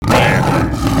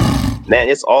man,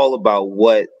 it's all about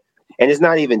what, and it's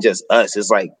not even just us.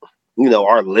 It's like,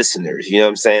 our listeners, you know what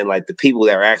I'm saying? Like the people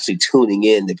that are actually tuning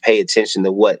in to pay attention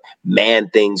to what Man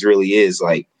Things really is.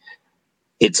 Like,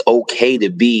 it's okay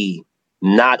to be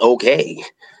not okay.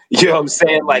 You know what I'm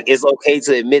saying? Like, it's okay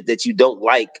to admit that you don't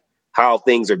like how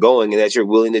things are going and that you're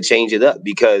willing to change it up,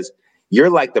 because you're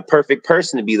like the perfect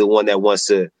person to be the one that wants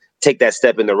to take that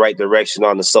step in the right direction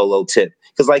on the solo tip.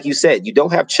 Because like you said, you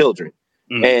don't have children.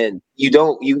 And you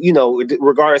don't,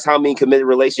 regardless how many committed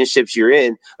relationships you're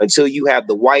in, until you have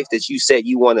the wife that you said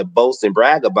you want to boast and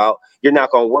brag about, you're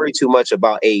not going to worry too much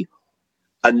about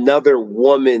another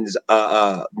woman's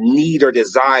need or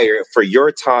desire for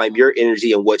your time, your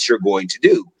energy, and what you're going to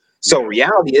do. So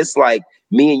reality, it's like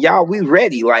me and y'all, we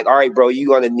ready. Like, all right, bro,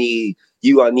 you're gonna need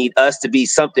us to be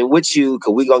something with you,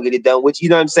 because we gonna get it done with you. You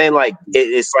know what I'm saying? Like,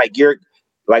 it's like you're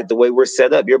like the way we're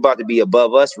set up, you're about to be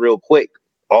above us real quick.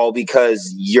 All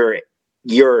because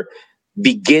you're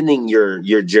beginning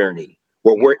your journey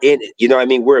where we're in it. You know what I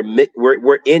mean? We're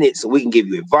in it, so we can give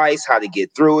you advice how to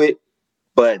get through it.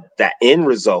 But that end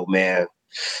result, man,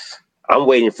 I'm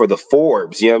waiting for the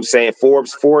Forbes. You know what I'm saying?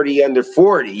 Forbes 40 under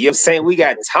 40. You know what I'm saying? We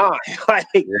got time. Like,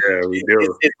 we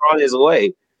do. It's on its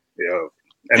way. Yeah,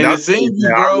 and that's the thing,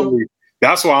 bro.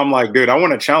 That's why I'm like, dude, I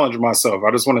want to challenge myself.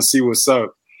 I just want to see what's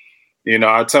up.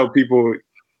 I tell people,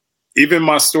 even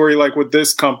my story, like with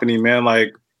this company, man,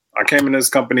 like I came in this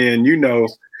company and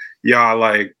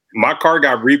like my car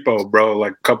got repo, bro,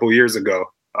 like a couple years ago.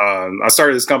 I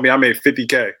started this company, I made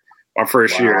 $50K my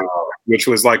first year, which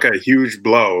was like a huge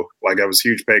blow. Like that was a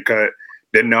huge pay cut.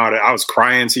 Didn't know how to, I was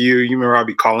crying to you. You remember I'd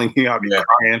be calling you, I'd be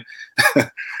crying.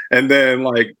 And then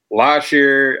like last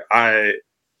year, I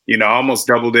almost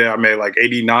doubled it. I made like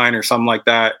 89 or something like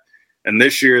that. And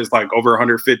this year is like over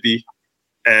 150.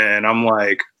 And I'm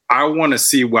like, I want to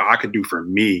see what I could do for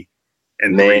me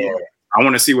in 3 years. I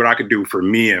want to see what I could do for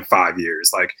me in 5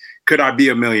 years. Like, could I be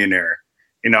a millionaire?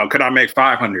 Could I make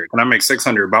 500? Can I make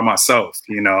 600 by myself?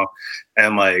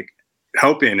 And like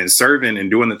helping and serving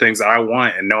and doing the things that I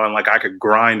want, and knowing like I could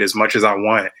grind as much as I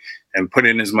want and put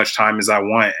in as much time as I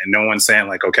want. And no one's saying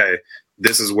like, okay,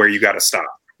 this is where you got to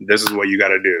stop. This is what you got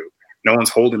to do. No one's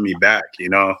holding me back.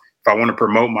 If I want to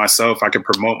promote myself, I can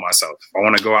promote myself. If I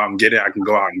want to go out and get it, I can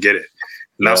go out and get it.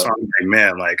 And that's why I'm like,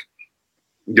 man, like,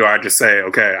 do I just say,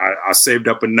 okay, I saved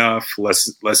up enough.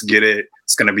 Let's get it.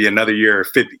 It's going to be another year of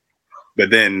 50.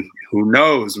 But then who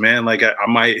knows, man? Like I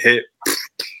might hit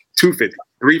 250,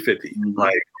 350.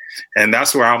 Like, and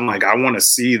that's where I'm like, I want to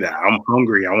see that. I'm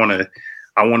hungry. I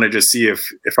want to just see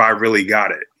if I really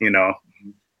got it,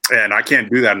 and I can't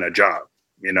do that in a job,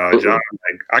 a job.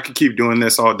 Like, I could keep doing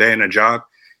this all day in a job.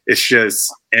 It's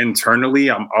just internally,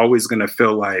 I'm always going to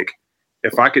feel like,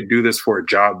 if I could do this for a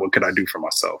job, what could I do for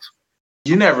myself?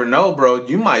 You never know, bro.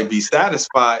 You might be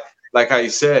satisfied. Like how you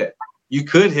said, you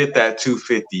could hit that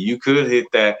 250. You could hit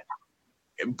that,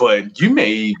 but you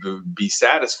may even be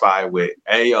satisfied with,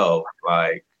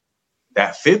 like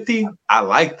that 50. I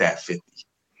like that 50.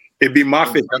 It'd be my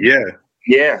 50. Yeah.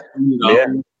 Yeah.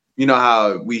 You know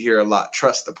how we hear a lot,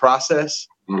 trust the process.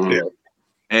 Mm-hmm. Yeah.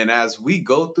 And as we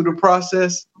go through the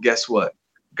process, guess what?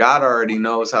 God already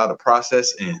knows how the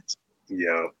process ends.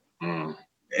 Yeah.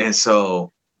 And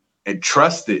so, and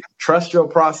trust it. Trust your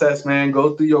process, man.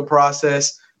 Go through your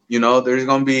process. There's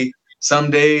going to be some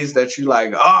days that you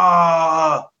like,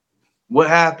 what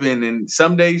happened? And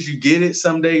some days you get it.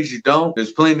 Some days you don't.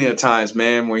 There's plenty of times,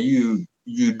 man, where you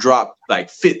drop like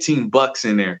 $15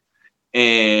 in there.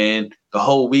 And the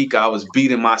whole week I was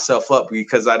beating myself up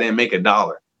because I didn't make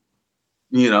 $1,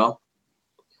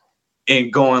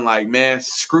 and going like, man,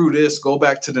 screw this. Go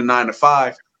back to the 9 to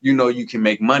 5. You can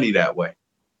make money that way.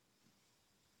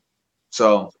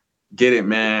 So get it,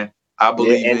 man. I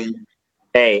believe in you.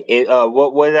 Hey,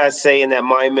 what did I say in that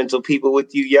Mind Mental People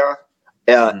with you, y'all?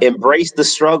 Embrace the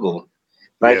struggle.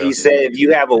 Like he said, if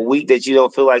you have a week that you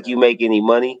don't feel like you make any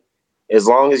money, as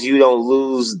long as you don't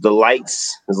lose the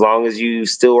lights, as long as you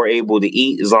still are able to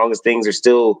eat, as long as things are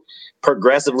still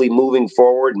progressively moving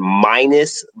forward,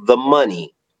 minus the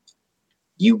money,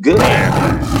 you good.